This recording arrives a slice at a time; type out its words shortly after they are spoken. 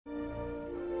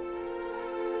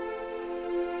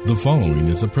The following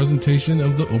is a presentation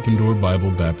of the Open Door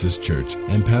Bible Baptist Church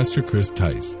and Pastor Chris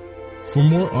Tice. For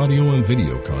more audio and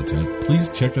video content, please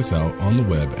check us out on the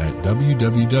web at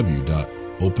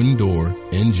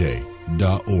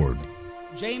www.opendoornj.org.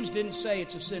 James didn't say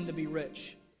it's a sin to be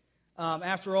rich.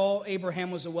 After all, Abraham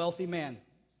was a wealthy man.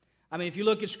 I mean, if you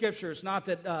look at Scripture, it's not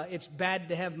that it's bad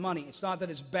to have money. It's not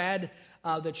that it's bad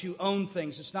that you own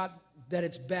things. It's not that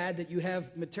it's bad that you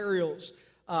have materials.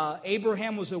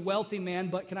 Abraham was a wealthy man,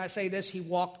 but can I say this? He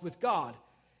walked with God.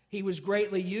 He was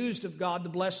greatly used of God to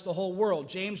bless the whole world.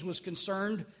 James was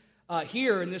concerned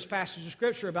here in this passage of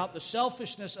Scripture about the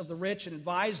selfishness of the rich and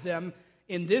advised them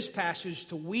in this passage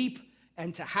to weep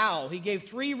and to howl. He gave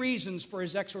three reasons for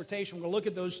his exhortation. We're going to look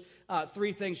at those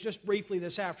three things just briefly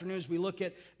this afternoon as we look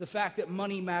at the fact that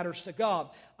money matters to God.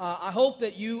 I hope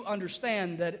that you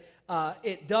understand that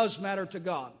it does matter to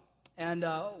God. And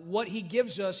what He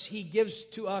gives us, He gives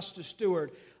to us to steward.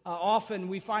 Often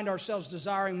we find ourselves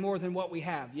desiring more than what we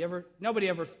have. Nobody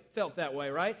ever felt that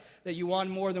way, right? That you want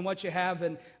more than what you have.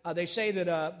 And they say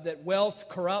that wealth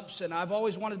corrupts, and I've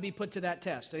always wanted to be put to that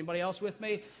test. Anybody else with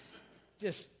me?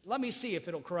 Just let me see if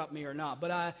it'll corrupt me or not.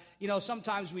 But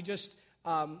sometimes we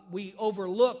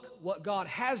overlook what God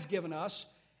has given us.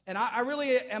 And I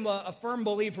really am a firm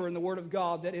believer in the Word of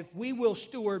God that if we will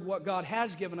steward what God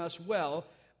has given us well,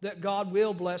 that God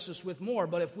will bless us with more.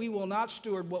 But if we will not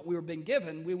steward what we've been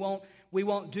given, we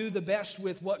won't do the best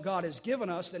with what God has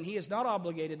given us, then He is not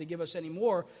obligated to give us any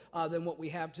more than what we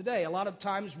have today. A lot of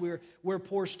times we're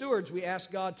poor stewards. We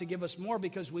ask God to give us more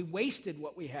because we wasted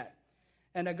what we had.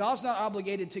 And God's not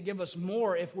obligated to give us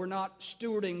more if we're not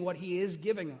stewarding what He is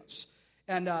giving us.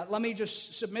 And let me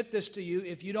just submit this to you.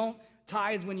 If you don't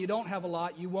tithe when you don't have a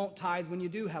lot, you won't tithe when you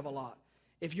do have a lot.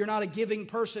 If you're not a giving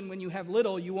person when you have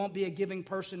little, you won't be a giving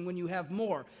person when you have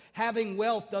more. Having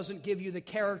wealth doesn't give you the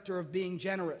character of being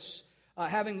generous.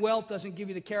 Having wealth doesn't give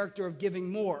you the character of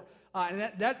giving more. And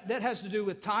that has to do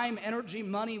with time, energy,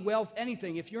 money, wealth,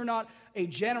 anything. If you're not a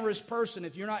generous person,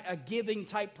 if you're not a giving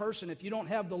type person, if you don't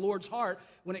have the Lord's heart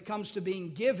when it comes to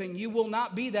being giving, you will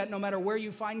not be that no matter where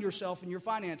you find yourself in your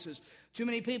finances. Too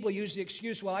many people use the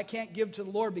excuse, well, I can't give to the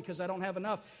Lord because I don't have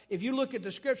enough. If you look at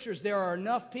the Scriptures, there are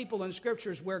enough people in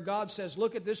Scriptures where God says,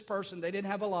 look at this person, they didn't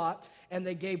have a lot, and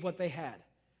they gave what they had.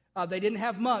 They didn't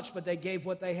have much, but they gave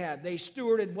what they had. They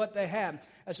stewarded what they had.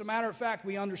 As a matter of fact,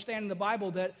 we understand in the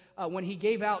Bible that when He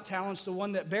gave out talents, the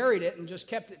one that buried it and just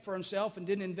kept it for himself and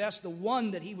didn't invest the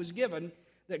one that he was given,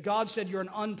 that God said, you're an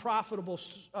unprofitable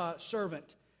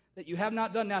servant, that you have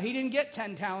not done. Now, he didn't get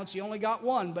 10 talents. He only got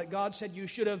one, but God said, you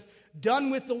should have done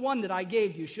with the one that I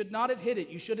gave you. You should not have hid it.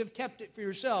 You should have kept it for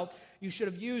yourself. You should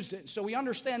have used it. So we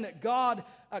understand that God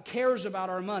cares about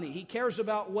our money. He cares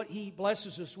about what He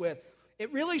blesses us with.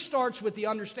 It really starts with the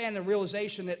understanding, the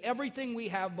realization that everything we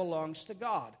have belongs to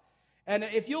God. And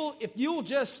if you'll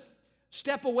just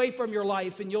step away from your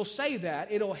life and you'll say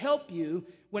that, it'll help you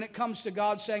when it comes to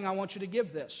God saying, I want you to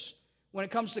give this. When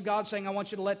it comes to God saying, I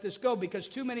want you to let this go. Because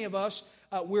too many of us,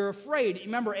 we're afraid.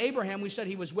 Remember Abraham, we said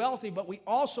he was wealthy, but we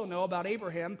also know about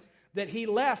Abraham that he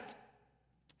left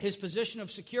his position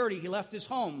of security. He left his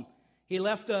home. He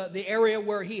left the area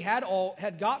where he had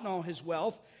gotten all his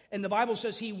wealth. And the Bible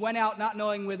says he went out not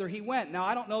knowing whither he went. Now,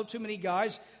 I don't know too many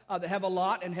guys that have a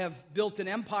lot and have built an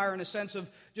empire in a sense of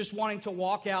just wanting to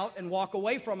walk out and walk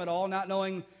away from it all, not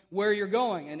knowing where you're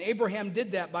going. And Abraham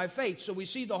did that by faith. So we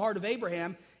see the heart of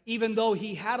Abraham, even though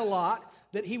he had a lot,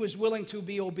 that he was willing to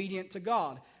be obedient to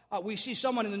God. We see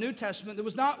someone in the New Testament that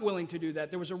was not willing to do that.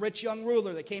 There was a rich young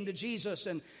ruler that came to Jesus,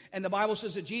 and the Bible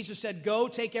says that Jesus said, go,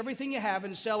 take everything you have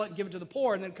and sell it and give it to the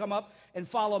poor, and then come up and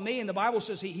follow me. And the Bible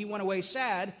says he went away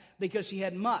sad because he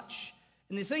had much.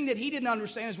 And the thing that he didn't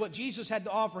understand is what Jesus had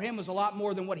to offer him was a lot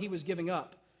more than what he was giving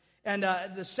up. And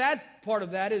the sad part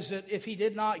of that is that if he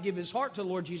did not give his heart to the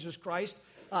Lord Jesus Christ,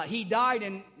 he died,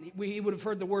 and he would have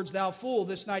heard the words, thou fool,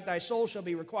 this night thy soul shall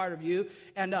be required of you.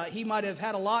 And he might have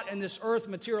had a lot in this earth,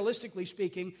 materialistically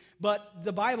speaking, but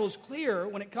the Bible's clear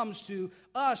when it comes to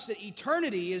us that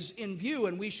eternity is in view,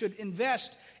 and we should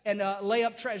invest and lay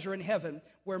up treasure in heaven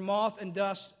where moth and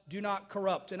dust do not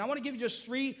corrupt. And I want to give you just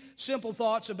three simple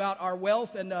thoughts about our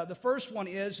wealth. And the first one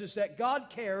is that God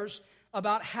cares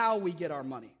about how we get our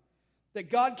money. That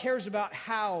God cares about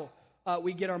how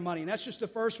we get our money. And that's just the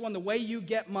first one. The way you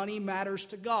get money matters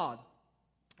to God.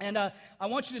 And I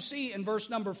want you to see in verse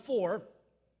number 4,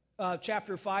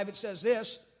 chapter 5, it says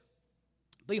this,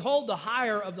 behold the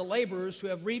hire of the laborers who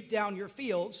have reaped down your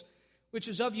fields, which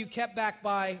is of you kept back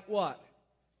by what?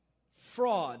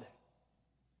 Fraud.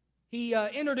 He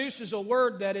introduces a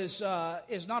word that is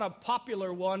not a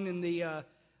popular one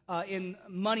in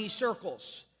money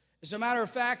circles. As a matter of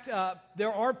fact,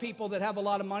 there are people that have a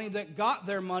lot of money that got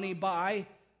their money by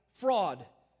fraud.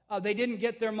 They didn't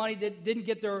get their money, they didn't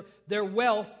get their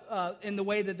wealth in the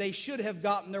way that they should have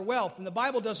gotten their wealth. And the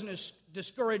Bible doesn't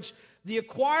discourage the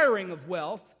acquiring of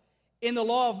wealth. In the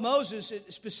law of Moses,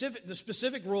 the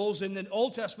specific rules in the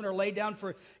Old Testament are laid down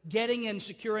for getting and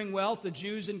securing wealth. The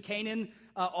Jews in Canaan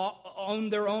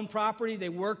owned their own property. They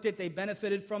worked it. They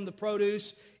benefited from the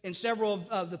produce. In several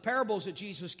of the parables that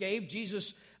Jesus gave,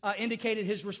 Jesus indicated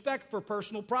his respect for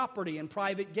personal property and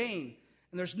private gain.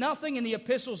 And there's nothing in the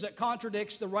epistles that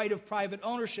contradicts the right of private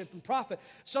ownership and profit.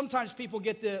 Sometimes people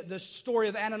get the story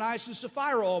of Ananias and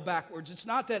Sapphira all backwards. It's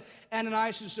not that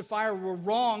Ananias and Sapphira were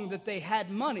wrong that they had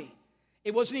money.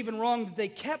 It wasn't even wrong that they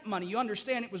kept money. You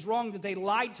understand it was wrong that they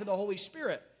lied to the Holy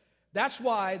Spirit. That's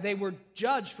why they were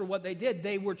judged for what they did.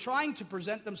 They were trying to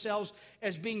present themselves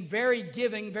as being very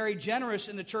giving, very generous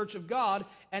in the church of God,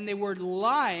 and they were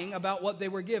lying about what they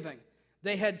were giving.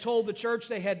 They had told the church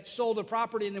they had sold a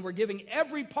property, and they were giving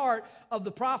every part of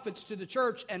the profits to the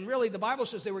church, and really the Bible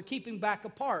says they were keeping back a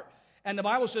part. And the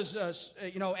Bible says,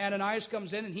 Ananias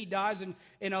comes in and he dies, and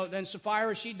then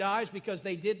Sapphira, she dies because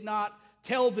they did not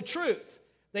tell the truth.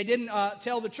 They didn't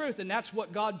tell the truth, and that's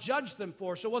what God judged them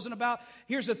for. So it wasn't about,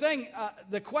 here's the thing,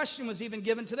 the question was even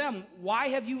given to them, why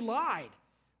have you lied?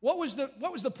 What was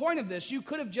the point of this? You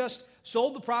could have just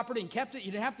sold the property and kept it.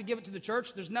 You didn't have to give it to the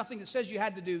church. There's nothing that says you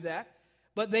had to do that.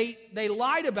 But they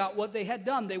lied about what they had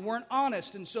done. They weren't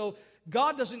honest. And so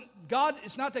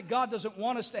it's not that God doesn't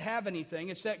want us to have anything.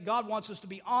 It's that God wants us to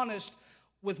be honest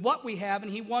with what we have,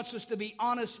 and he wants us to be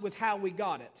honest with how we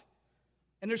got it.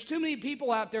 And there's too many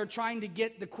people out there trying to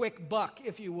get the quick buck,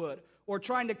 if you would, or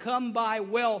trying to come by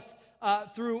wealth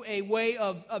through a way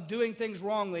of doing things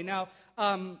wrongly. Now,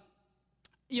 the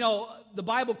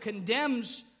Bible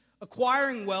condemns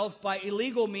acquiring wealth by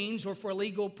illegal means or for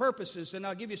illegal purposes. And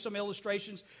I'll give you some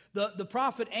illustrations. The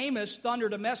prophet Amos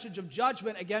thundered a message of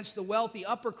judgment against the wealthy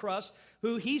upper crust,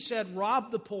 who he said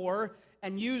robbed the poor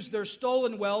and used their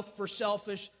stolen wealth for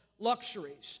selfish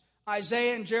luxuries.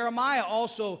 Isaiah and Jeremiah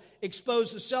also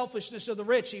exposed the selfishness of the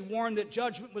rich. He warned that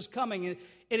judgment was coming. And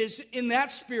it is in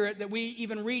that spirit that we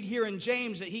even read here in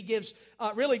James that he gives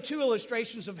really two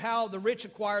illustrations of how the rich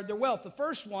acquired their wealth. The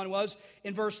first one was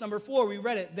in verse number 4. We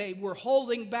read it. They were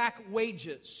holding back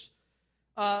wages.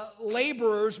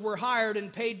 Laborers were hired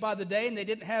and paid by the day, and they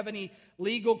didn't have any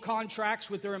legal contracts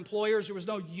with their employers. There was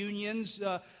no unions.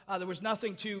 There was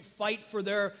nothing to fight for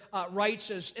their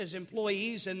rights as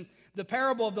employees. And the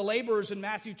parable of the laborers in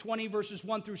Matthew 20, verses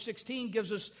 1 through 16,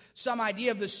 gives us some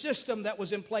idea of the system that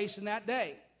was in place in that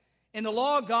day. In the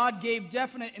law, God gave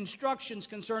definite instructions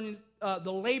concerning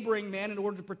the laboring man in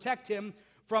order to protect him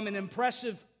from an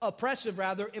oppressive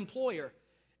employer.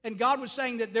 And God was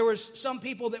saying that there was some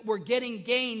people that were getting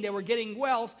gain, they were getting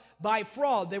wealth by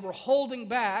fraud. They were holding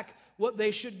back what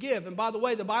they should give. And by the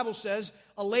way, the Bible says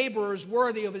a laborer is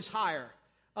worthy of his hire.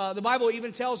 The Bible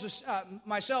even tells us,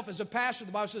 myself as a pastor,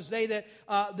 the Bible says they that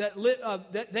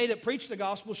preach the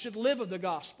gospel should live of the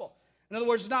gospel. In other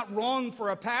words, it's not wrong for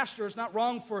a pastor, it's not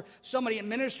wrong for somebody in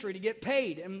ministry to get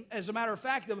paid. And as a matter of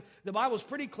fact, the Bible is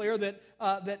pretty clear that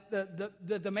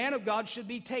the man of God should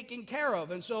be taken care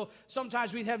of. And so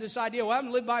sometimes we have this idea, well, I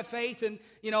haven't lived by faith, and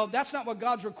that's not what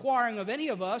God's requiring of any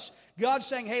of us. God's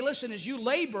saying, hey, listen, as you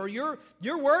labor, you're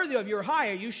worthy of your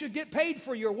hire. You should get paid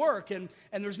for your work. And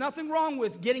there's nothing wrong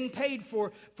with getting paid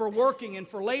for working and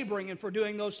for laboring and for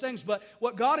doing those things. But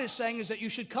what God is saying is that you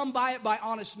should come by it by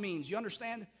honest means. You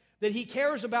understand? That he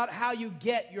cares about how you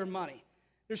get your money.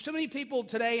 There's too many people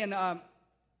today, and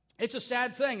it's a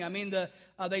sad thing. I mean,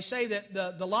 they say that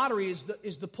the lottery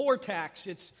is the poor tax.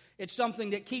 It's something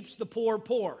that keeps the poor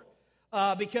poor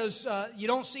because you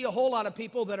don't see a whole lot of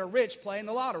people that are rich playing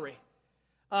the lottery.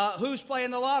 Who's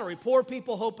playing the lottery? Poor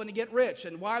people hoping to get rich.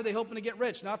 And why are they hoping to get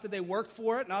rich? Not that they worked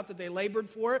for it, not that they labored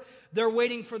for it. They're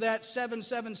waiting for that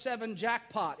 777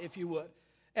 jackpot, if you would.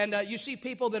 And you see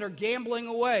people that are gambling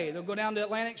away. They'll go down to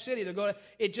Atlantic City.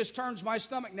 It just turns my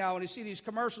stomach now when you see these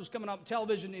commercials coming up on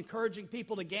television encouraging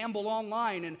people to gamble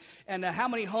online and how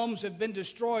many homes have been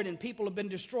destroyed and people have been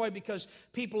destroyed because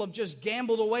people have just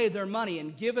gambled away their money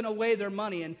and given away their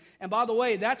money. And by the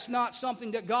way, that's not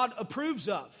something that God approves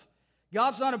of.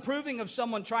 God's not approving of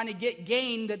someone trying to get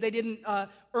gain that they didn't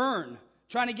earn,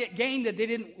 trying to get gain that they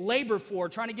didn't labor for,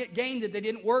 trying to get gain that they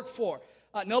didn't work for.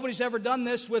 Nobody's ever done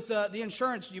this with the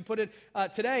insurance. You put it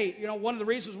today, one of the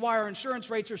reasons why our insurance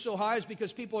rates are so high is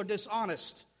because people are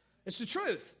dishonest. It's the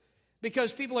truth.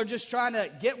 because people are just trying to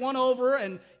get one over,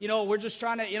 and, we're just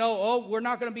trying to, we're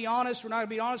not going to be honest. We're not going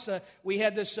to be honest. We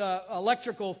had this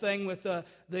electrical thing with the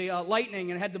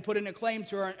lightning and had to put in a claim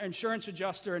to our insurance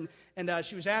adjuster, and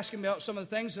she was asking me about some of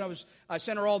the things, and I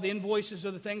sent her all the invoices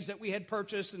of the things that we had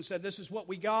purchased and said, this is what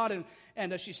we got,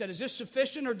 and she said, is this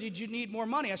sufficient, or did you need more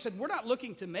money? I said, we're not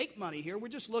looking to make money here. We're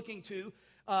just looking to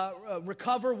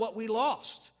recover what we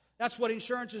lost. That's what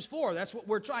insurance is for. That's what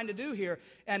we're trying to do here.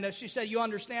 And she said, you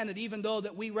understand that even though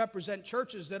that we represent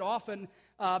churches, that often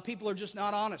people are just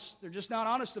not honest. They're just not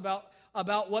honest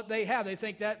about what they have. They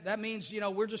think that means,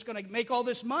 we're just going to make all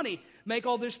this money, make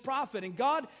all this profit. And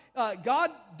God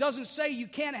doesn't say you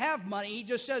can't have money. He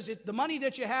just says the money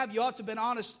that you have, you ought to have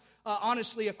been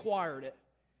honestly acquired it.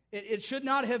 It should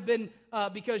not have been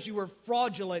because you were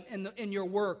fraudulent in your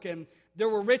work. And there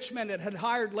were rich men that had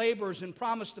hired laborers and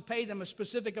promised to pay them a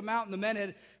specific amount, and the men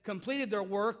had completed their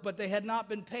work, but they had not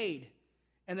been paid.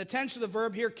 And the tense of the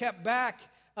verb here, kept back,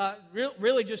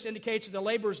 really just indicates that the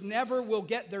laborers never will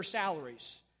get their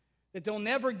salaries, that they'll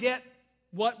never get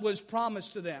what was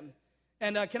promised to them.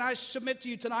 And can I submit to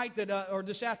you tonight or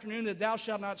this afternoon that thou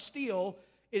shalt not steal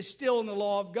is still in the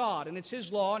law of God, and it's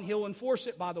His law, and He'll enforce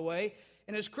it, by the way.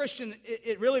 And as Christians,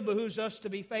 it really behooves us to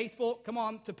be faithful,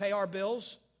 to pay our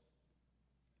bills.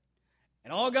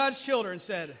 And all God's children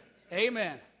said,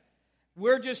 amen.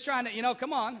 We're just trying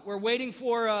to, we're waiting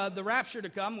for the rapture to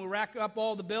come. We'll rack up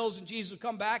all the bills and Jesus will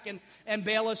come back and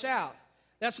bail us out.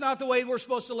 That's not the way we're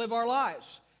supposed to live our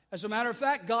lives. As a matter of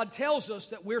fact, God tells us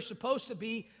that we're supposed to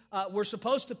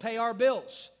pay our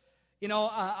bills.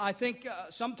 I think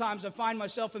sometimes I find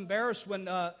myself embarrassed when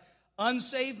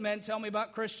unsaved men tell me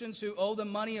about Christians who owe them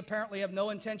money, apparently have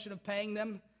no intention of paying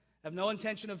them, have no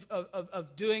intention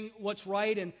of doing what's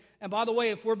right. And by the way,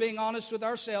 if we're being honest with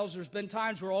ourselves, there's been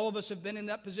times where all of us have been in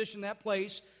that position, that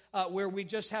place, where we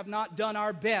just have not done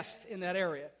our best in that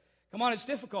area. Come on, it's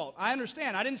difficult. I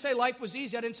understand. I didn't say life was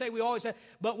easy. I didn't say we always had,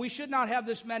 but we should not have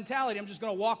this mentality. I'm just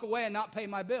going to walk away and not pay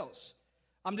my bills.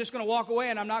 I'm just going to walk away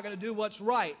and I'm not going to do what's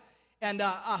right. And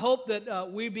I hope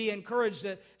that we be encouraged,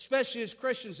 that, especially as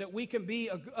Christians, that we can be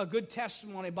a good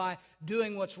testimony by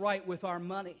doing what's right with our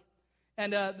money.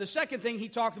 And the second thing he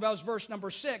talked about is verse number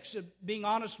 6, being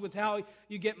honest with how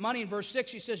you get money. In verse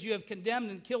 6, he says, you have condemned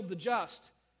and killed the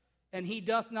just, and he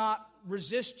doth not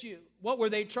resist you. What were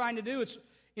they trying to do? It's,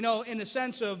 in the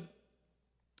sense of,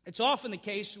 it's often the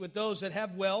case with those that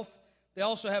have wealth, they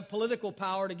also have political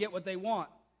power to get what they want.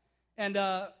 And,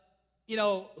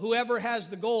 whoever has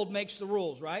the gold makes the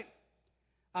rules, right?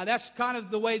 That's kind of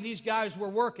the way these guys were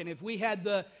working. If we have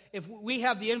the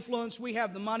influence, we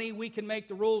have the money, we can make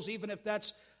the rules, even if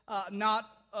that's not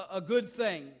a good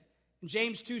thing. In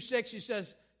James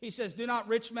 2:6, he says, do not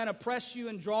rich men oppress you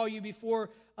and draw you before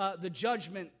the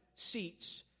judgment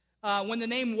seats. When the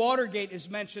name Watergate is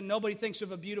mentioned, nobody thinks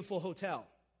of a beautiful hotel.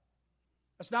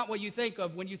 That's not what you think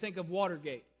of when you think of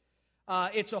Watergate.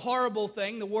 It's a horrible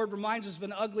thing. The word reminds us of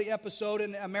an ugly episode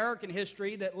in American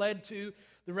history that led to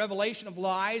the revelation of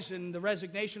lies and the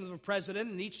resignation of the president,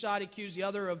 and each side accused the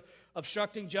other of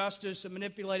obstructing justice and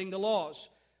manipulating the laws.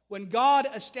 When God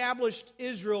established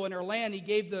Israel in her land, He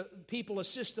gave the people a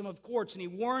system of courts, and He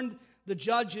warned the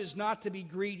judges not to be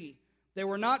greedy. They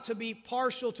were not to be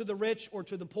partial to the rich or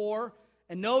to the poor,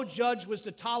 and no judge was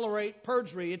to tolerate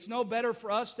perjury. It's no better for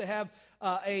us to have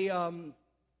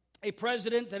a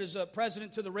president that is a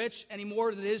president to the rich any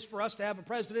more than it is for us to have a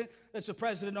president that's a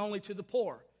president only to the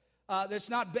poor. That's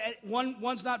not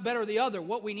one's not better than the other.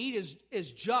 What we need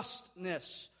is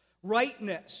justness,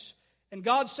 rightness. And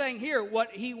God's saying here,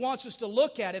 what He wants us to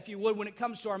look at, if you would, when it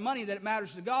comes to our money, that it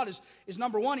matters to God is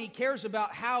number one, He cares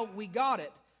about how we got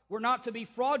it. We're not to be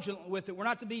fraudulent with it. We're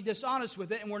not to be dishonest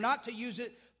with it, and we're not to use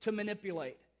it to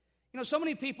manipulate. So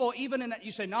many people, even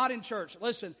you say, not in church.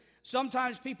 Listen,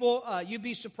 sometimes people, you'd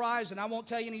be surprised, and I won't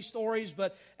tell you any stories,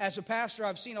 but as a pastor,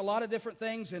 I've seen a lot of different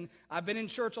things, and I've been in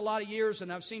church a lot of years,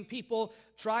 and I've seen people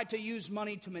try to use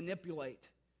money to manipulate,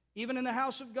 even in the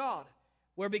house of God,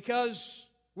 where because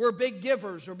we're big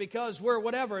givers or because we're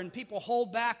whatever, and people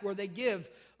hold back where they give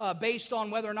based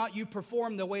on whether or not you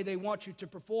perform the way they want you to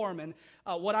perform. And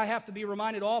what I have to be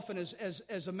reminded often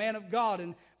as a man of God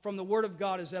and from the Word of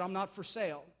God is that I'm not for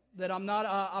sale. That I'm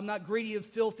not greedy of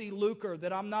filthy lucre,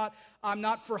 that I'm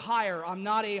not for hire, I'm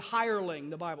not a hireling,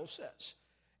 the Bible says,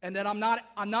 and that I'm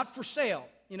not for sale.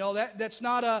 That's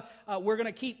not we're going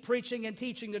to keep preaching and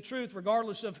teaching the truth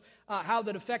regardless of how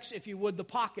that affects, if you would, the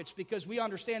pockets, because we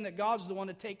understand that God's the one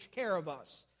that takes care of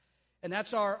us, and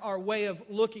that's our way of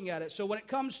looking at it. So when it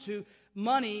comes to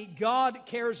money, God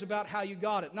cares about how you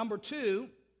got it. Number two,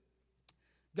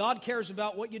 God cares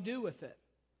about what you do with it.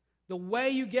 The way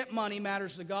you get money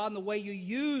matters to God, and the way you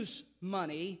use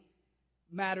money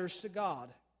matters to God.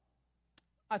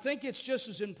 I think it's just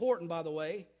as important, by the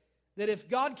way, that if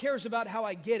God cares about how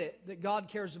I get it, that God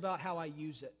cares about how I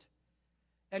use it.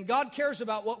 And God cares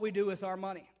about what we do with our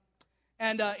money.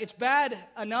 And it's bad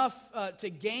enough to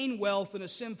gain wealth in a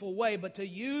sinful way, but to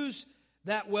use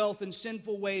that wealth in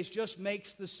sinful ways just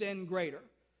makes the sin greater.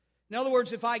 In other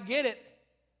words, if I get it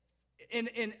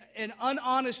in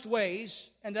unhonest ways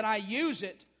and then I use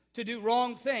it to do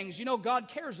wrong things, you know, God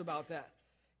cares about that.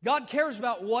 God cares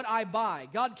about what I buy.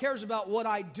 God cares about what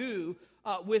I do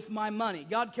with my money.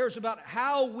 God cares about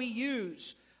how we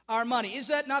use our money. Is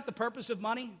that not the purpose of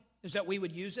money? Is that we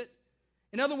would use it?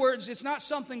 In other words, it's not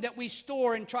something that we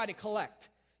store and try to collect.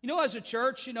 You know, as a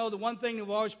church, you know, the one thing that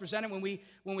we always presented when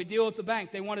we deal with the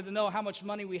bank, they wanted to know how much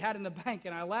money we had in the bank,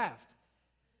 and I laughed.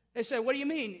 They said, "What do you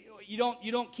mean? You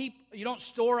don't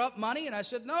store up money?" And I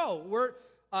said, "No,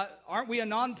 aren't we a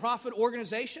nonprofit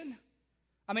organization?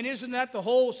 I mean, isn't that the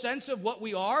whole sense of what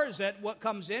we are? Is that what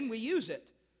comes in, we use it?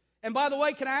 And by the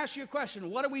way, can I ask you a question?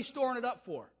 What are we storing it up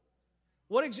for?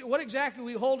 What exactly are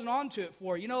we holding on to it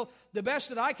for? You know, the best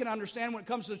that I can understand when it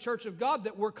comes to the church of God,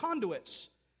 that we're conduits.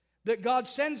 That God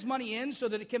sends money in so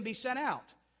that it can be sent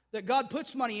out. That God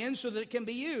puts money in so that it can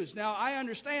be used. Now, I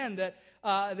understand that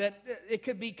it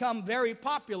could become very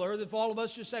popular if all of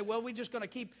us just say, well, we're just going to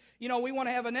keep, you know, we want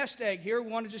to have a nest egg here.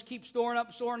 We want to just keep storing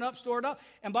up.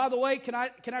 And by the way, can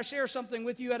I share something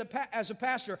with you as a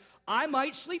pastor? I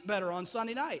might sleep better on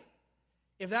Sunday night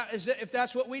if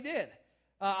that's what we did.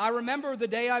 I remember the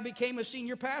day I became a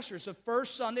senior pastor. It's the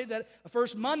first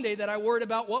Monday that I worried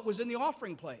about what was in the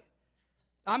offering plate.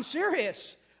 I'm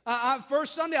serious.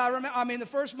 First Sunday, the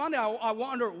first Monday, I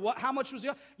wonder how much was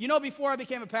the. You know, before I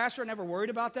became a pastor, I never worried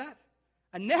about that.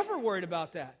 I never worried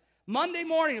about that. Monday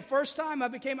morning, the first time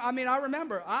I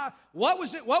remember. What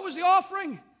was it? What was the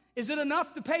offering? Is it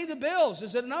enough to pay the bills?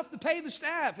 Is it enough to pay the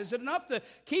staff? Is it enough to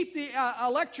keep the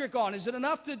electric on? Is it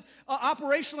enough to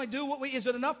operationally do is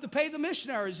it enough to pay the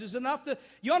missionaries? Is it enough to,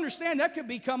 you understand, that could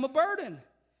become a burden.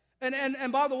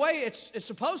 And by the way, it's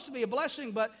supposed to be a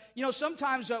blessing, but, you know,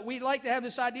 sometimes we like to have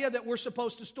this idea that we're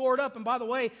supposed to store it up. And by the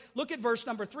way, look at verse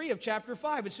number 3 of chapter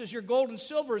 5. It says, your gold and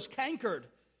silver is cankered.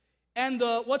 And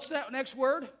what's that next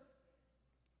word?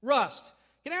 Rust.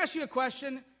 Can I ask you a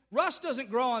question? Rust doesn't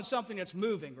grow on something that's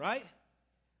moving, right?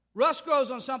 Rust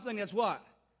grows on something that's what?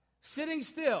 Sitting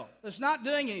still. It's not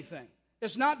doing anything.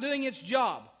 It's not doing its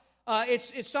job.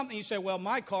 It's something you say, well,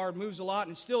 my car moves a lot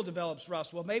and still develops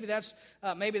rust. Well, maybe that's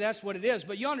what it is.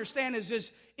 But you understand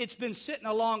is it's been sitting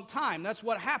a long time. That's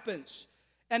what happens.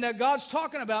 And God's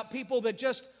talking about people that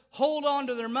just hold on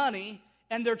to their money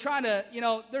and they're trying to, you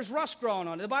know, there's rust growing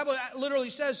on it. The Bible literally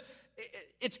says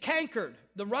it's cankered.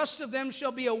 The rust of them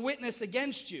shall be a witness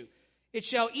against you. It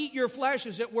shall eat your flesh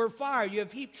as it were fire. You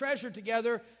have heaped treasure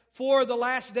together for the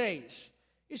last days.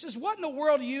 He says, what in the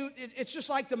world do you, it's just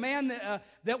like the man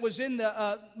that was in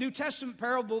the New Testament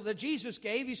parable that Jesus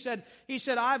gave. He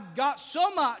said, I've got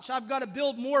so much, I've got to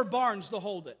build more barns to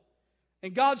hold it.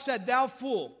 And God said, thou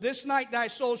fool, this night thy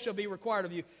soul shall be required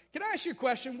of you. Can I ask you a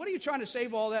question? What are you trying to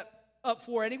save all that up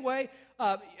for anyway?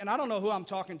 And I don't know who I'm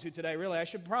talking to today, really. I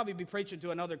should probably be preaching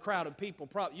to another crowd of people,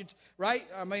 right?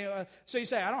 I mean, so you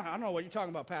say, I don't know what you're talking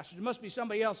about, Pastor. There must be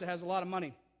somebody else that has a lot of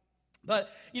money.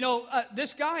 But, you know,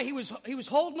 this guy, he was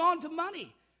holding on to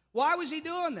money. Why was he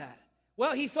doing that?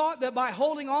 Well, he thought that by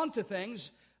holding on to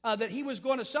things, that he was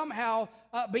going to somehow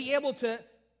be able to,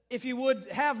 if you would,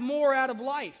 have more out of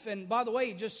life. And by the way,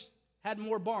 he just had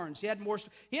more barns. He had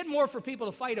more for people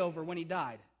to fight over when he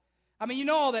died. I mean, you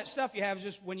know, all that stuff you have is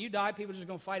just when you die, people are just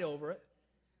going to fight over it.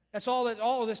 That's all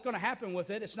that's going to happen with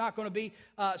it. It's not going to be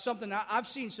something that I've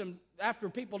seen after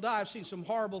people die, I've seen some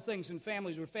horrible things in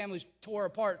families where families tore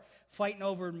apart fighting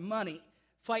over money,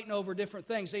 fighting over different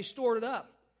things. They stored it up.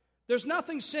 There's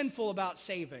nothing sinful about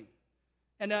saving.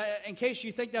 And in case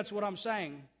you think that's what I'm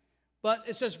saying, but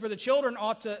it says, for the children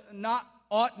ought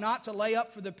not to lay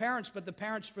up for the parents, but the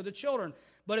parents for the children.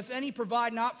 But if any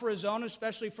provide not for his own,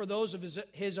 especially for those of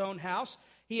his own house,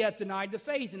 he hath denied the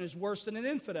faith and is worse than an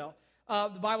infidel.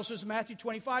 The Bible says in Matthew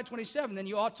 25:27, then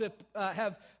you ought to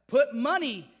have put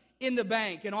money in the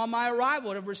bank, and on my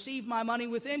arrival to have received my money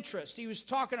with interest. He was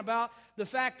talking about the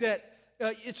fact that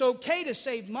it's okay to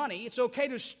save money. It's okay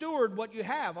to steward what you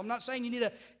have. I'm not saying you need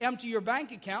to empty your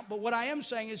bank account, but what I am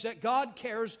saying is that God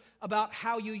cares about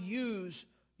how you use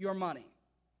your money.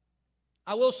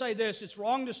 I will say this, it's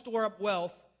wrong to store up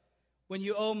wealth when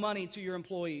you owe money to your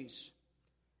employees.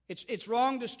 It's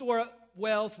wrong to store up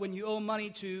wealth when you owe money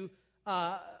to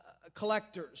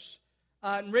collectors.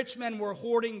 And rich men were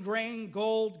hoarding grain,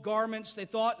 gold, garments. They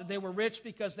thought that they were rich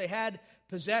because they had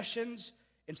possessions.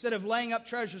 Instead of laying up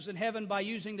treasures in heaven by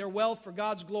using their wealth for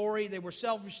God's glory, they were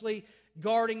selfishly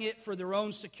guarding it for their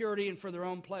own security and for their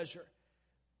own pleasure.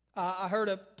 I heard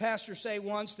a pastor say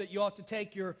once that you ought to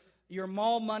take your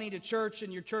mall money to church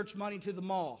and your church money to the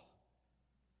mall.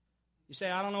 You say,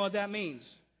 I don't know what that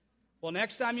means. Well,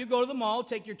 next time you go to the mall,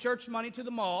 take your church money to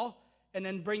the mall and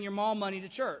then bring your mall money to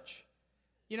church.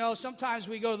 You know, sometimes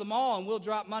we go to the mall and we'll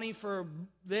drop money for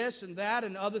this and that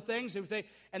and other things.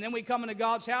 And then we come into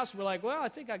God's house and we're like, well, I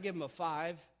think I'll give him a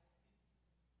 5.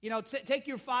 You know, take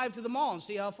your 5 to the mall and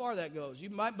see how far that goes. You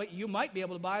might be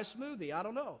able to buy a smoothie. I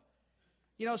don't know.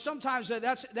 You know, sometimes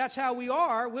that's how we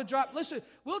are. We'll drop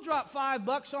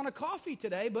 $5 on a coffee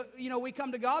today, but, you know, we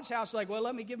come to God's house like, well,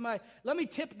 let me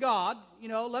tip God. You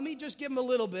know, let me just give him a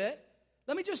little bit.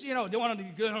 Let me just, don't want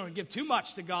to give too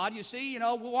much to God, you see.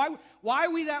 Why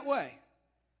are we that way?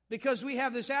 Because we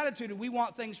have this attitude that we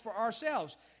want things for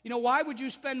ourselves. You know, why would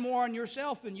you spend more on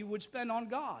yourself than you would spend on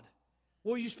God?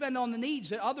 What do you spend on the needs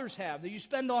that others have? That you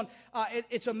spend on,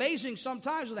 it's amazing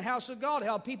sometimes in the house of God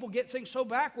how people get things so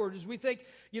backwards as we think,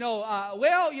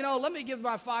 let me give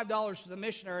my $5 to the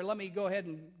missionary. Let me go ahead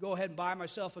and buy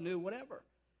myself a new whatever.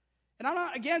 And I'm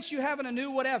not against you having a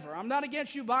new whatever. I'm not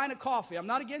against you buying a coffee. I'm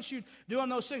not against you doing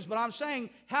those things. But I'm saying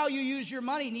how you use your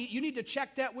money, you need to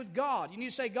check that with God. You need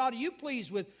to say, God, are you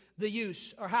pleased with the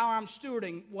use or how I'm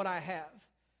stewarding what I have?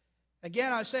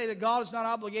 Again, I say that God is not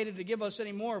obligated to give us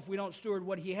any more if we don't steward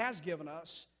what he has given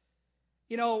us.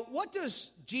 You know, what does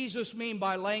Jesus mean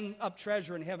by laying up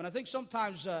treasure in heaven? I think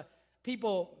sometimes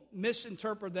people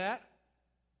misinterpret that.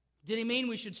 Did he mean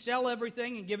we should sell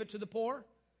everything and give it to the poor,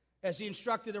 as he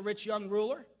instructed a rich young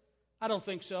ruler? I don't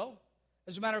think so.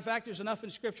 As a matter of fact, there's enough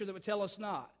in Scripture that would tell us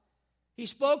not. He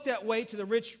spoke that way to the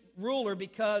rich ruler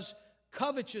because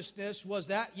covetousness was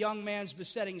that young man's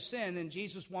besetting sin, and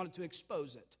Jesus wanted to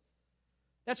expose it.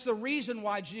 That's the reason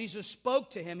why Jesus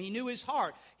spoke to him. He knew his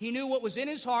heart. He knew what was in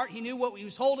his heart. He knew what he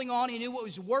was holding on. He knew what he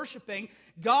was worshiping.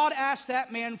 God asked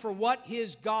that man for what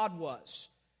his God was.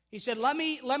 He said, let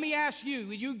me ask you,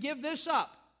 will you give this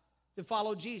up to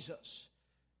follow Jesus?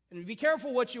 And be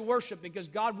careful what you worship, because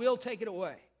God will take it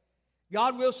away.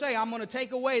 God will say, I'm going to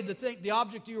take away the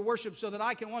object of your worship so that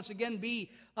I can once again be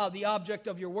the object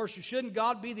of your worship. Shouldn't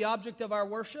God be the object of our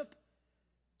worship?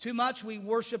 Too much we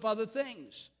worship other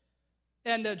things.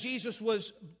 And Jesus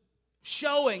was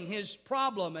showing his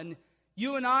problem. And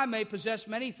you and I may possess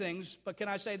many things, but can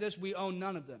I say this? We own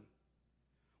none of them.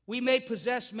 We may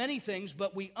possess many things,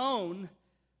 but we own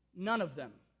none of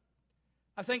them.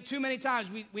 I think too many times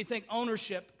we think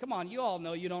ownership. Come on, you all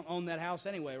know you don't own that house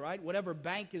anyway, right? Whatever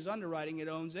bank is underwriting it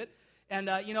owns it. And,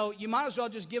 you might as well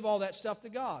just give all that stuff to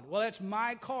God. Well, that's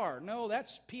my car. No,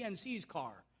 that's PNC's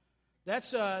car.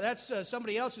 That's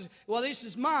somebody else's. Well, this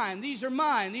is mine. These are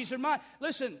mine. These are mine.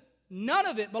 Listen, none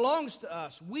of it belongs to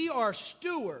us. We are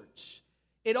stewards.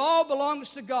 It all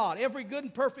belongs to God. Every good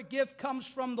and perfect gift comes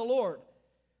from the Lord.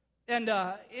 And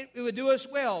it would do us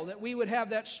well that we would have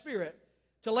that spirit.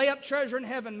 To lay up treasure in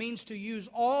heaven means to use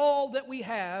all that we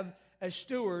have as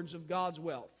stewards of God's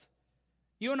wealth.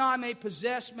 You and I may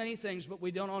possess many things, but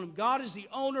we don't own them. God is the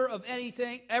owner of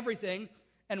everything,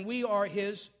 and we are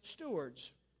his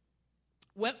stewards.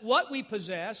 What we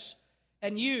possess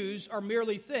and use are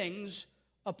merely things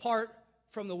apart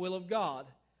from the will of God.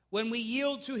 When we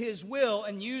yield to his will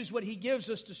and use what he gives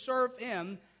us to serve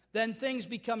him, then things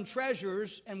become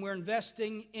treasures and we're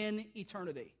investing in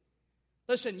eternity.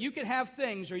 Listen, you can have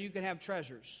things or you can have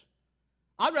treasures.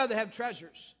 I'd rather have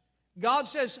treasures. God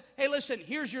says, hey, listen,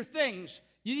 here's your things.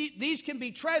 These can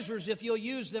be treasures if you'll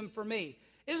use them for me.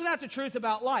 Isn't that the truth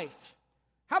about life?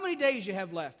 How many days you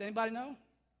have left? Anybody know?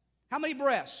 How many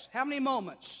breaths? How many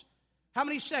moments? How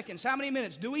many seconds? How many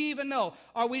minutes? Do we even know?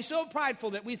 Are we so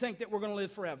prideful that we think that we're going to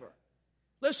live forever?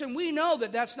 Listen, we know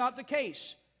that that's not the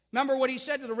case. Remember what he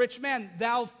said to the rich man,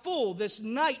 thou fool, this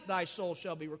night thy soul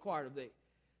shall be required of thee.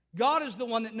 God is the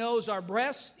one that knows our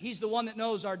breaths. He's the one that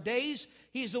knows our days.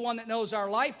 He's the one that knows our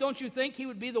life. Don't you think he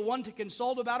would be the one to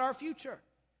consult about our future?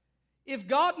 If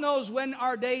God knows when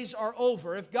our days are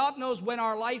over, if God knows when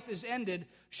our life is ended,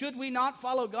 should we not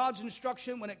follow God's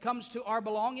instruction when it comes to our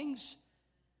belongings?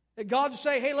 That God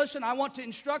say, hey, listen, I want to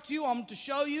instruct you. I want to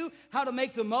show you how to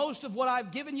make the most of what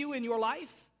I've given you in your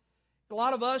life. A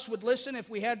lot of us would listen if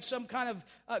we had some kind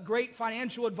of great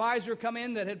financial advisor come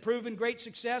in that had proven great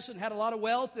success and had a lot of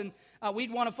wealth, and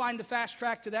we'd want to find the fast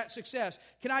track to that success.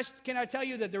 Can I tell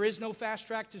you that there is no fast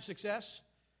track to success?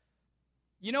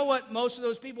 You know what most of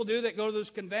those people do that go to those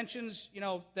conventions,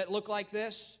 that look like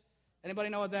this? Anybody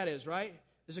know what that is, right?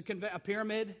 There's a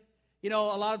pyramid. You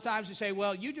know, a lot of times you say,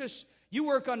 well, you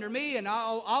work under me, and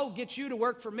I'll get you to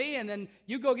work for me, and then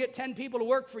you go get 10 people to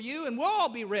work for you, and we'll all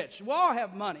be rich. We'll all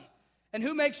have money. And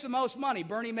who makes the most money?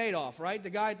 Bernie Madoff, right? The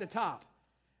guy at the top.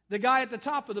 The guy at the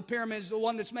top of the pyramid is the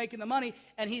one that's making the money,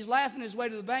 and he's laughing his way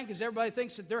to the bank because everybody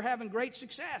thinks that they're having great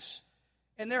success.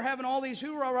 And they're having all these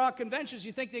hoorah conventions.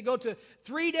 You think they go to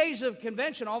 3 days of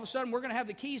convention, all of a sudden we're going to have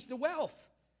the keys to wealth.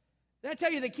 Did I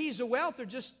tell you the keys to wealth are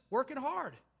just working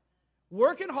hard?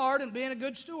 Working hard and being a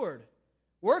good steward.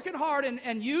 Working hard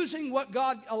and using what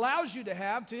God allows you to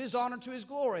have to His honor, to His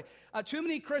glory. Too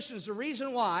many Christians, the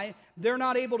reason why they're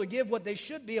not able to give what they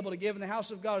should be able to give in the house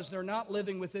of God is they're not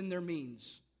living within their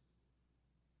means.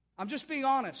 I'm just being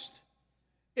honest.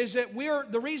 Is that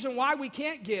the reason why we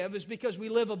can't give is because we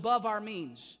live above our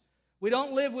means. We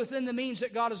don't live within the means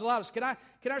that God has allowed us. Can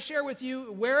I share with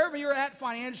you, wherever you're at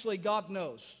financially, God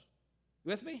knows. You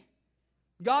with me?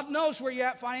 God knows where you're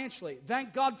at financially.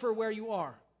 Thank God for where you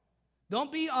are. Don't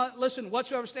be, listen,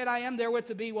 whatsoever state I am, therewith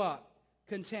to be what?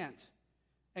 Content.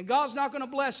 And God's not going to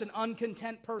bless an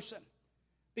uncontent person.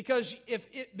 Because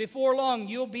before long,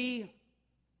 you'll be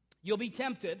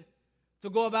tempted to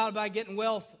go about by getting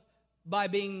wealth by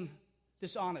being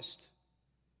dishonest.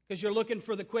 Because you're looking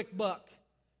for the quick buck.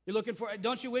 You're looking for,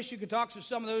 don't you wish you could talk to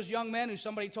some of those young men who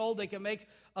somebody told they could make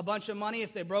a bunch of money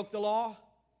if they broke the law?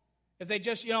 If they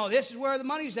just, this is where the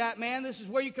money's at, man. This is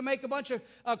where you can make a bunch of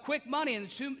quick money. And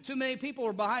too many people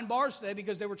are behind bars today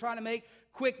because they were trying to make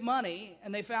quick money,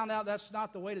 and they found out that's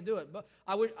not the way to do it. But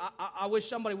I wish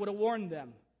somebody would have warned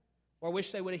them, or I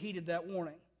wish they would have heeded that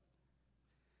warning.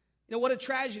 You know, what a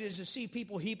tragedy is to see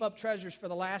people heap up treasures for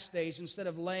the last days instead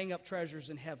of laying up treasures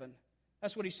in heaven.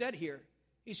 That's what he said here.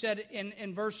 He said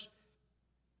in verse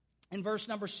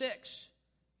number 6,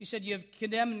 he said, you've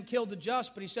condemned and killed the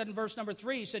just. But he said in verse number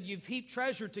 3, he said, you've heaped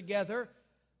treasure together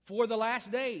for the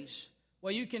last days.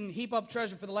 Well, you can heap up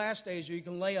treasure for the last days, or you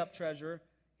can lay up treasure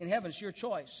in heaven. It's your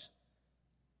choice.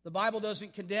 The Bible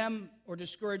doesn't condemn or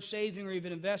discourage saving or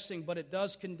even investing, but it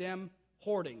does condemn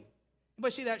hoarding.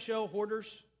 Anybody see that show,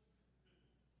 Hoarders?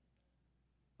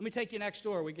 Let me take you next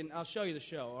door. I'll show you the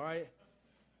show, all right?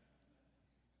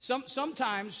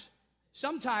 Sometimes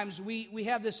we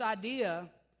have this idea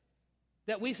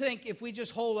that we think if we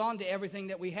just hold on to everything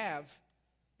that we have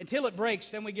until it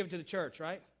breaks, then we give it to the church,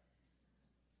 right?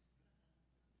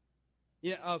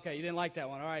 Yeah, okay, you didn't like that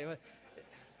one, all right.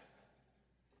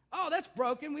 Oh, that's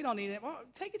broken, we don't need it. Well,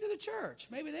 take it to the church.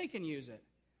 Maybe they can use it.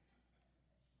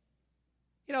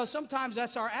 You know, sometimes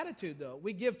that's our attitude, though.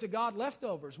 We give to God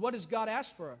leftovers. What does God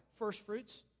ask for? First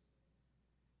fruits.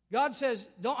 God says,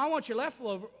 I want your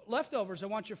leftovers, I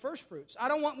want your first fruits. I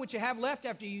don't want what you have left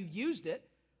after you've used it.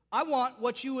 I want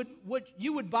what you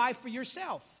would buy for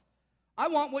yourself. I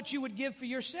want what you would give for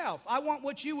yourself. I want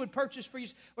what you would purchase for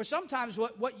yourself. Or sometimes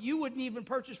what you wouldn't even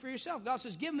purchase for yourself. God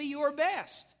says, give me your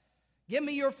best. Give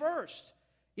me your first.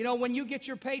 You know, when you get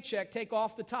your paycheck, take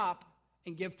off the top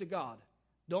and give to God.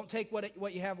 Don't take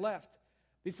what you have left.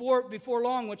 Before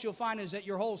long, what you'll find is that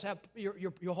your holes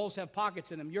have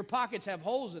pockets in them. Your pockets have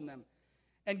holes in them.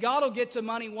 And God will get to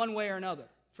money one way or another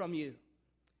from you.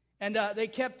 And they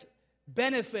kept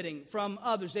benefiting from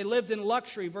others. They lived in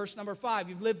luxury, verse number 5.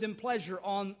 You've lived in pleasure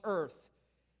on earth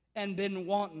and been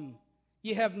wanton.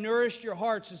 You have nourished your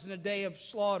hearts as in a day of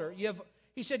slaughter.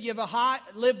 He said you have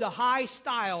lived a high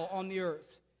style on the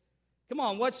earth. Come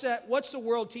on, what's that? What's the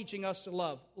world teaching us to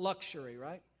love? Luxury,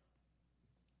 right?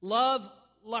 Love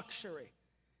luxury.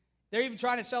 They're even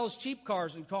trying to sell us cheap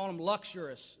cars and call them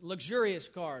luxurious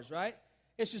cars, right?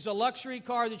 It's just a luxury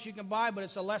car that you can buy, but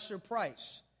it's a lesser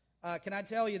price. Can I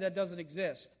tell you that doesn't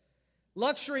exist?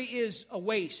 Luxury is a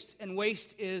waste, and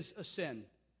waste is a sin.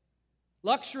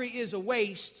 Luxury is a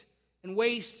waste, and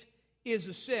waste is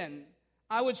a sin.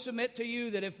 I would submit to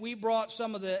you that if we brought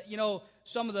some of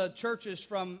the churches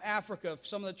from Africa,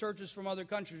 some of the churches from other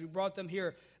countries, we brought them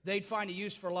here, they'd find a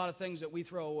use for a lot of things that we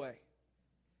throw away.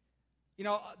 You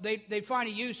know, they'd find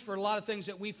a use for a lot of things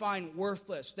that we find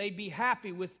worthless. They'd be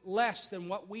happy with less than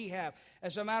what we have.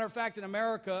 As a matter of fact, in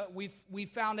America, we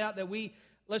found out that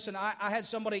I had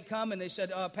somebody come and they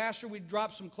said, Pastor, we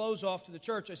dropped some clothes off to the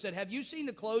church. I said, have you seen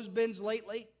the clothes bins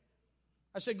lately?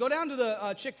 I said, go down to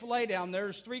the Chick-fil-A down there.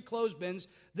 There's 3 clothes bins.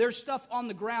 There's stuff on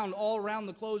the ground all around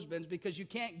the clothes bins because you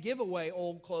can't give away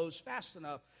old clothes fast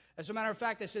enough. As a matter of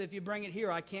fact, I said, if you bring it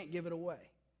here, I can't give it away.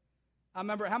 How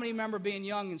many remember being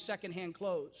young in secondhand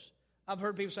clothes? I've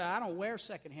heard people say, I don't wear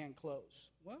secondhand clothes.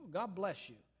 Well, God bless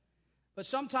you. But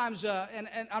sometimes, and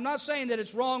I'm not saying that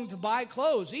it's wrong to buy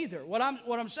clothes either. What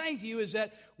I'm saying to you is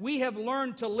that we have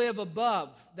learned to live above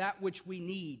that which we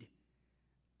need.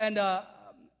 And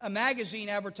a magazine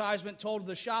advertisement told of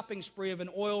the shopping spree of an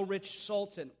oil-rich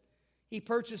sultan. He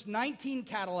purchased 19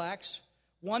 Cadillacs,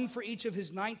 one for each of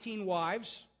his 19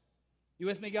 wives. You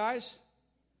with me, guys?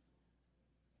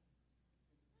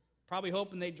 Probably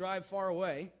hoping they drive far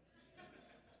away.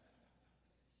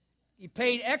 He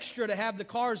paid extra to have the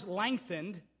cars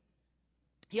lengthened.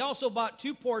 He also bought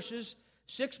 2 Porsches,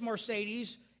 6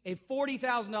 Mercedes, a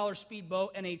 $40,000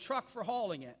 speedboat, and a truck for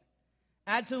hauling it.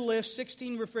 Add to the list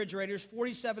 16 refrigerators,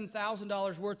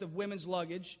 $47,000 worth of women's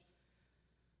luggage.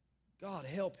 God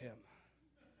help him.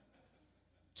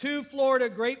 2 Florida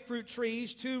grapefruit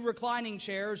trees, 2 reclining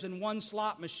chairs, and 1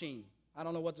 slot machine. I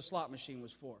don't know what the slot machine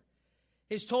was for.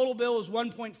 His total bill was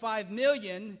 $1.5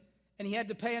 million, and he had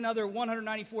to pay another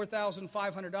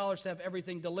 $194,500 to have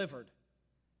everything delivered.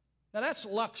 Now that's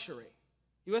luxury.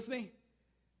 You with me?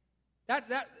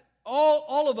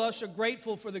 All of us are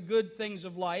grateful for the good things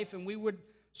of life, and we would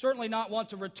certainly not want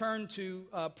to return to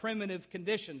primitive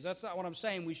conditions. That's not what I'm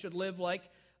saying. We should live like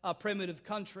a primitive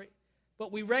country.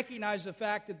 But we recognize the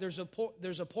fact that there's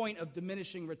a point of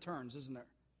diminishing returns, isn't there?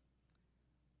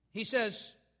 He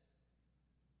says,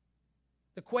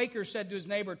 the Quaker said to his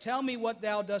neighbor, "Tell me what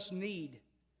thou dost need,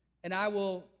 and I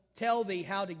will tell thee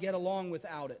how to get along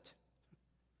without it."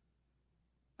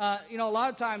 A lot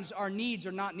of times our needs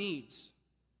are not needs.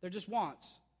 They're just wants.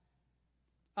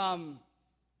 How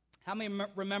many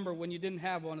remember when you didn't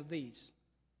have one of these?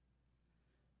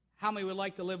 How many would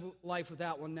like to live life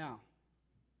without one now?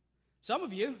 Some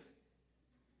of you.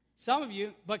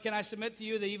 But can I submit to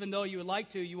you that even though you would like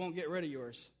to, you won't get rid of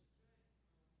yours?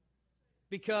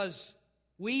 Because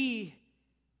we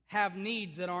have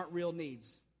needs that aren't real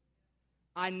needs.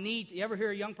 You ever hear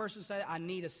a young person say, "I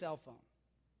need a cell phone"?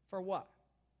 For what?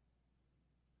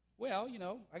 Well,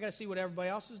 I got to see what everybody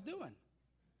else is doing.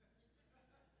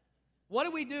 What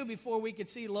did we do before we could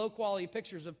see low-quality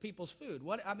pictures of people's food?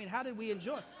 How did we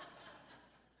enjoy?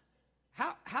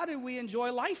 How did we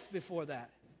enjoy life before that?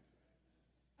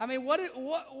 What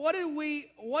did we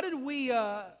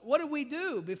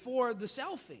do before the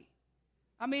selfie?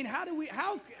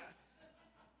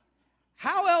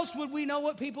 How else would we know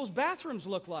what people's bathrooms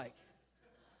look like?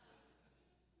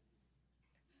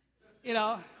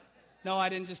 No, I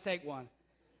didn't just take one.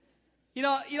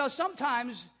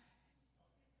 Sometimes,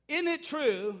 isn't it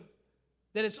true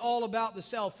that it's all about the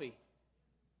selfie?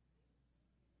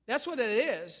 That's what it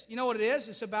is. You know what it is?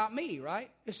 It's about me,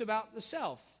 right? It's about the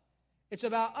self. It's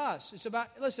about us.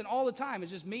 Listen, all the time,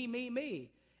 it's just me, me, me.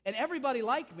 And everybody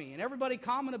like me, and everybody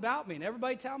comment about me, and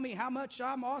everybody tell me how much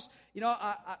I'm awesome.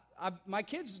 My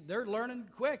kids, they're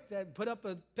learning quick. They put up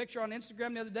a picture on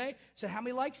Instagram the other day, said, "How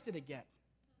many likes did it get?"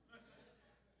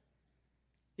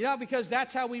 Because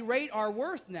that's how we rate our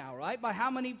worth now, right? By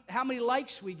how many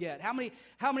likes we get, how many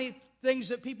things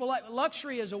that people like.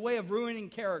 Luxury is a way of ruining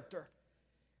character.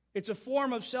 It's a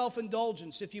form of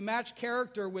self-indulgence. If you match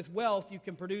character with wealth, you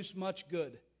can produce much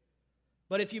good.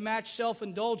 But if you match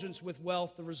self-indulgence with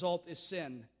wealth, the result is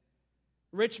sin.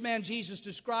 The rich man Jesus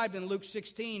described in Luke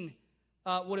 16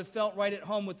 would have felt right at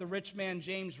home with the rich man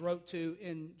James wrote to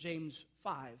in James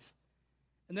 5.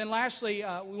 And then lastly,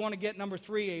 we want to get number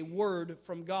 3, a word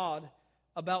from God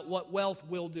about what wealth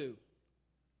will do.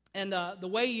 And the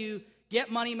way you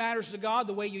get money matters to God.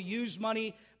 The way you use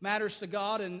money matters to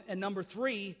God. And number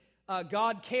 3,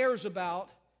 God cares about,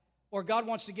 or God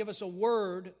wants to give us a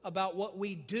word about what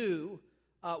we do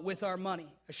with our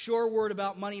money. A sure word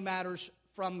about money matters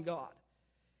from God.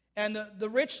 And the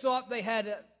rich thought they had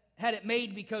it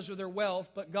made because of their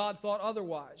wealth, but God thought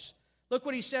otherwise. Look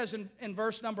what he says in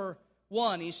verse number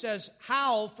 1. He says,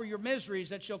 "Howl for your miseries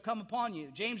that shall come upon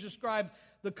you." James described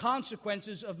the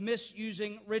consequences of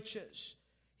misusing riches.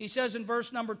 He says in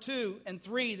verse number 2 and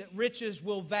 3 that riches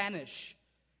will vanish.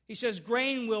 He says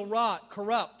grain will rot,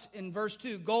 corrupt. In verse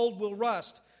 2, gold will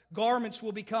rust. Garments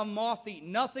will become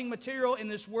moth-eaten. Nothing material in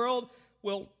this world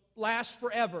will last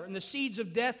forever. And the seeds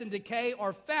of death and decay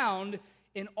are found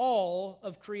in all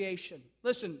of creation.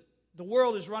 Listen, the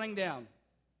world is running down.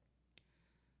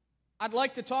 I'd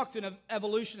like to talk to an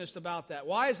evolutionist about that.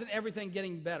 Why isn't everything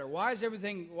getting better? Why is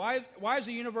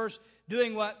the universe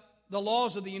doing what the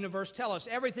laws of the universe tell us?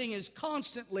 Everything is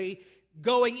constantly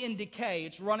going in decay.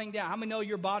 It's running down. How many know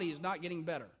your body is not getting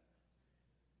better?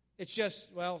 It's just,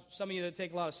 some of you that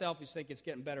take a lot of selfies think it's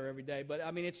getting better every day, but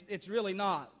it's really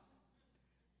not.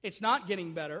 It's not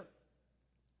getting better.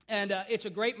 And it's a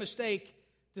great mistake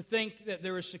to think that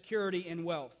there is security in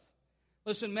wealth.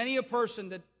 Listen, many a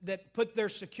person that put their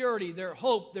security, their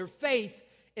hope, their faith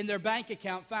in their bank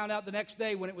account found out the next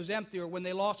day when it was empty, or when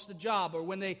they lost the job, or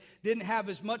when they didn't have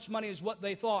as much money as what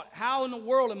they thought. How in the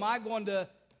world am I going to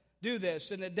do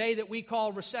this. In the day that we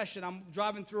call recession, I'm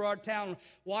driving through our town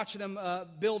watching them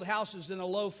build houses in the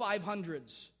low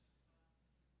 500s.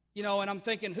 And I'm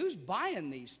thinking, who's buying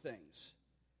these things?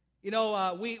 We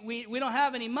don't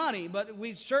have any money, but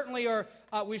we certainly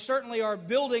are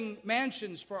building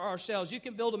mansions for ourselves. You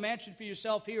can build a mansion for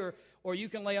yourself here, or you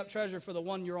can lay up treasure for the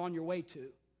one you're on your way to.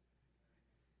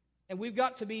 And we've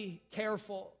got to be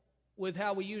careful with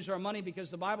how we use our money, because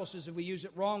the Bible says if we use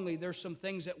it wrongly, there's some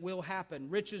things that will happen.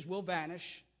 Riches will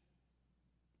vanish.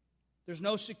 There's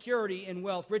no security in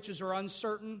wealth. Riches are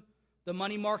uncertain. The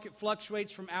money market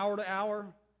fluctuates from hour to hour.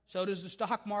 So does the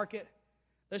stock market.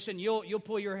 Listen, you'll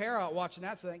pull your hair out watching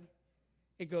that thing.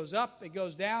 It goes up, it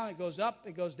goes down, it goes up,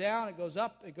 it goes down, it goes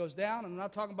up, it goes down. I'm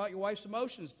not talking about your wife's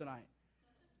emotions tonight.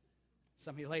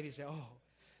 Some of you ladies say, oh,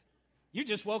 you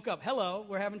just woke up. Hello,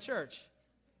 we're having church.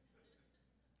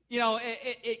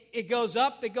 It goes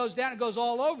up, it goes down, it goes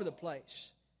all over the place.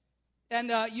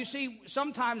 And you see,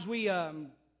 sometimes we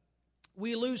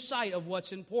lose sight of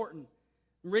what's important.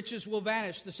 Riches will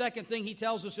vanish. The second thing he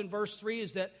tells us in verse 3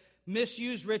 is that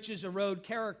misused riches erode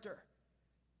character.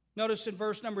 Notice in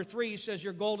verse number 3, he says,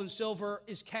 your gold and silver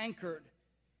is cankered.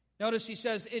 Notice he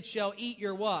says, it shall eat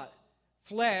your what?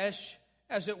 Flesh,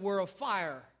 as it were, of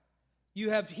fire. You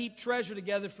have heaped treasure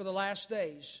together for the last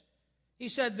days. He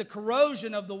said the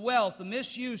corrosion of the wealth, the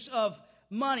misuse of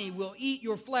money will eat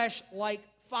your flesh like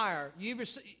fire. You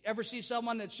ever see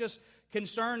someone that's just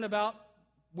concerned about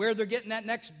where they're getting that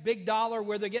next big dollar,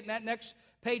 where they're getting that next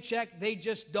paycheck? They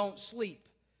just don't sleep.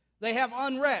 They have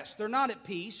unrest. They're not at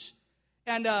peace.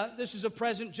 And this is a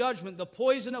present judgment. The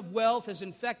poison of wealth has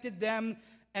infected them,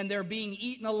 and they're being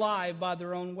eaten alive by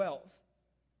their own wealth.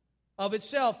 Of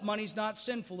itself, money's not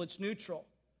sinful. It's neutral.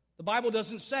 The Bible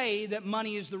doesn't say that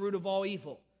money is the root of all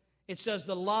evil. It says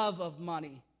the love of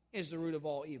money is the root of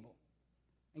all evil.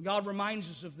 And God reminds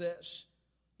us of this.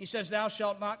 He says, thou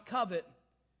shalt not covet.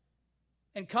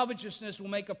 And covetousness will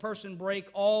make a person break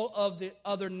all of the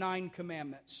other 9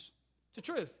 commandments. It's the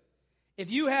truth.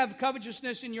 If you have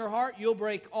covetousness in your heart, you'll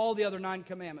break all the other 9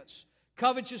 commandments.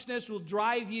 Covetousness will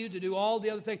drive you to do all the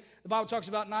other things. The Bible talks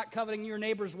about not coveting your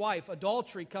neighbor's wife.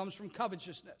 Adultery comes from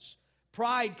covetousness.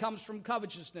 Pride comes from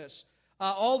covetousness.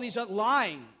 All these are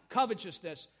lying,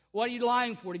 covetousness. What are you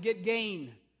lying for? To get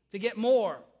gain, to get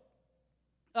more.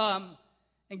 And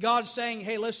God's saying,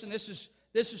 hey, listen, this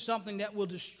is something that will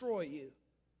destroy you.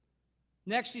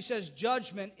 Next, he says,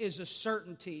 judgment is a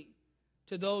certainty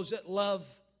to those that love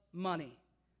money.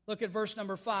 Look at verse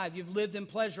number 5. You've lived in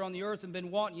pleasure on the earth and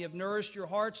been wanton. You have nourished your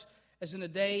hearts as in the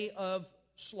day of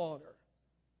slaughter.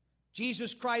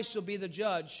 Jesus Christ will be the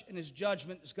judge, and his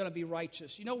judgment is going to be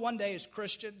righteous. You know, one day as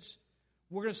Christians,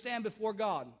 we're going to stand before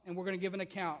God, and we're going to give an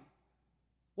account.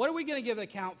 What are we going to give an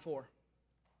account for?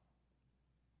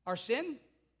 Our sin?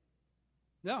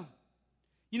 No.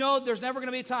 You know, there's never going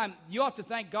to be a time. You have to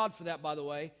thank God for that, by the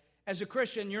way. As a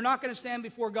Christian, you're not going to stand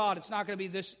before God. It's not going to be,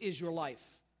 this is your life.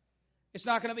 It's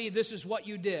not going to be, this is what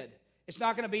you did. It's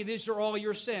not going to be, these are all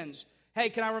your sins. Hey,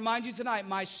 can I remind you tonight,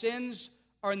 my sins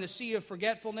are in the sea of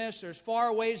forgetfulness. There's far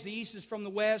away as the east is from the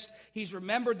west. He's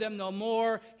remembered them no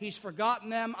more. He's forgotten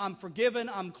them. I'm forgiven.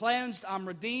 I'm cleansed. I'm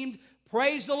redeemed.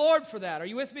 Praise the Lord for that. Are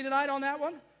you with me tonight on that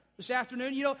one? This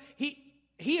afternoon? You know,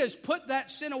 He has put that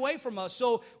sin away from us.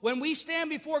 So when we stand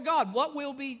before God, what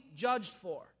we'll be judged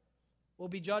for? We'll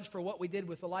be judged for what we did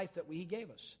with the life that He gave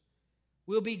us.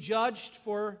 We'll be judged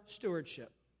for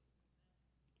stewardship.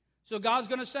 So God's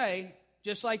going to say,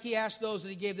 just like He asked those that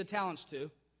He gave the talents to,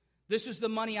 this is the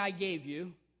money I gave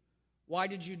you. Why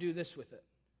did you do this with it?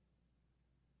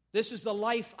 This is the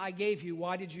life I gave you.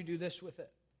 Why did you do this with it?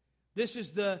 This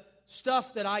is the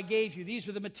stuff that I gave you. These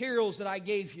are the materials that I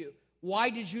gave you. Why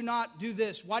did you not do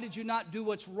this? Why did you not do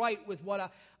what's right with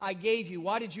what I gave you?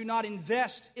 Why did you not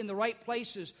invest in the right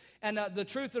places? And the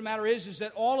truth of the matter is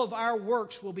that all of our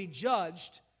works will be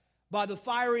judged by the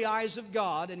fiery eyes of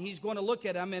God, and He's going to look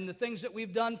at them, and the things that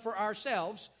we've done for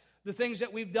ourselves, the things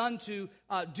that we've done to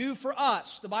do for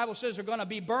us, the Bible says are going to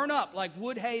be burned up like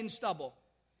wood, hay, and stubble.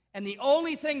 And the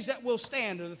only things that will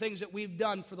stand are the things that we've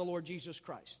done for the Lord Jesus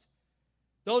Christ.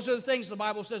 Those are the things the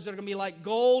Bible says that are going to be like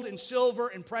gold and silver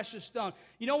and precious stone.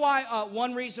 You know why?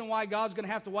 One reason why God's going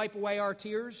to have to wipe away our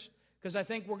tears? Because I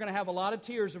think we're going to have a lot of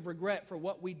tears of regret for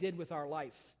what we did with our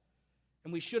life.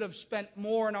 And we should have spent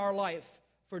more in our life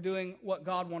for doing what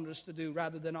God wanted us to do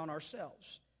rather than on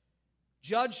ourselves.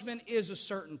 Judgment is a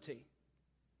certainty.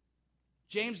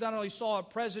 James not only saw a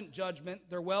present judgment,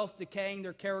 their wealth decaying,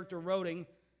 their character eroding,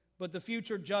 but the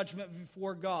future judgment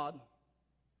before God.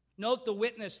 Note the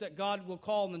witness that God will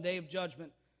call in the day of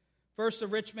judgment. First, the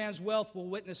rich man's wealth will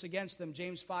witness against them,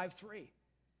 James 5:3.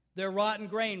 Their rotten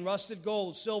grain, rusted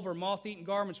gold, silver, moth-eaten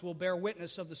garments will bear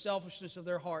witness of the selfishness of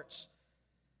their hearts.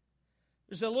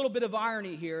 There's a little bit of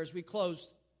irony here as we close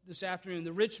this afternoon.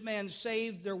 The rich man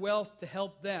saved their wealth to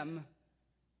help them,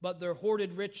 but their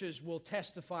hoarded riches will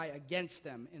testify against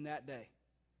them in that day.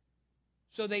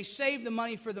 So they saved the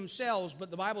money for themselves,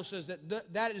 but the Bible says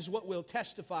that that is what will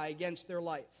testify against their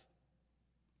life.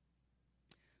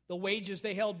 The wages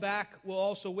they held back will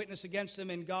also witness against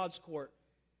them in God's court.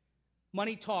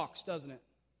 Money talks, doesn't it?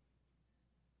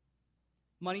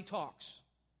 Money talks.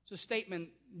 It's a statement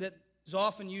that is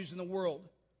often used in the world.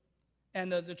 And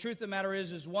the truth of the matter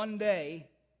is one day,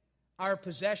 our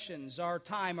possessions, our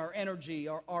time, our energy,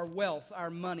 our wealth, our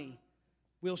money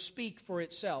will speak for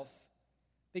itself.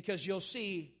 Because you'll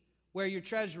see where your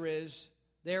treasure is,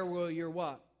 there will your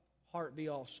what? Heart be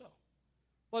also.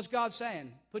 What's God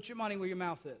saying? Put your money where your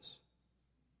mouth is.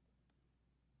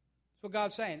 That's what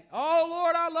God's saying. Oh,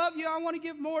 Lord, I love you. I want to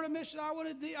give more to mission. I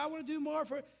want to do more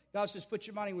for... God says, put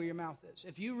your money where your mouth is.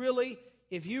 If you really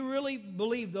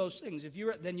believe those things,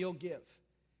 then you'll give.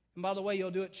 And by the way, you'll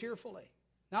do it cheerfully.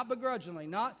 Not begrudgingly.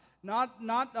 Not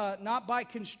by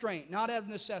constraint. Not out of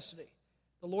necessity.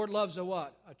 The Lord loves a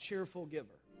what? A cheerful giver.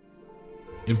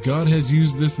 If God has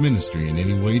used this ministry in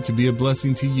any way to be a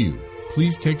blessing to you,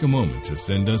 please take a moment to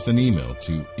send us an email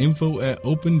to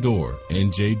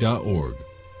info@opendoornj.org.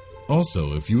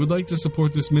 Also, if you would like to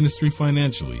support this ministry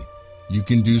financially, you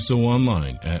can do so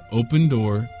online at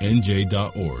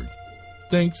opendoornj.org.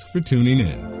 Thanks for tuning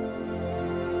in.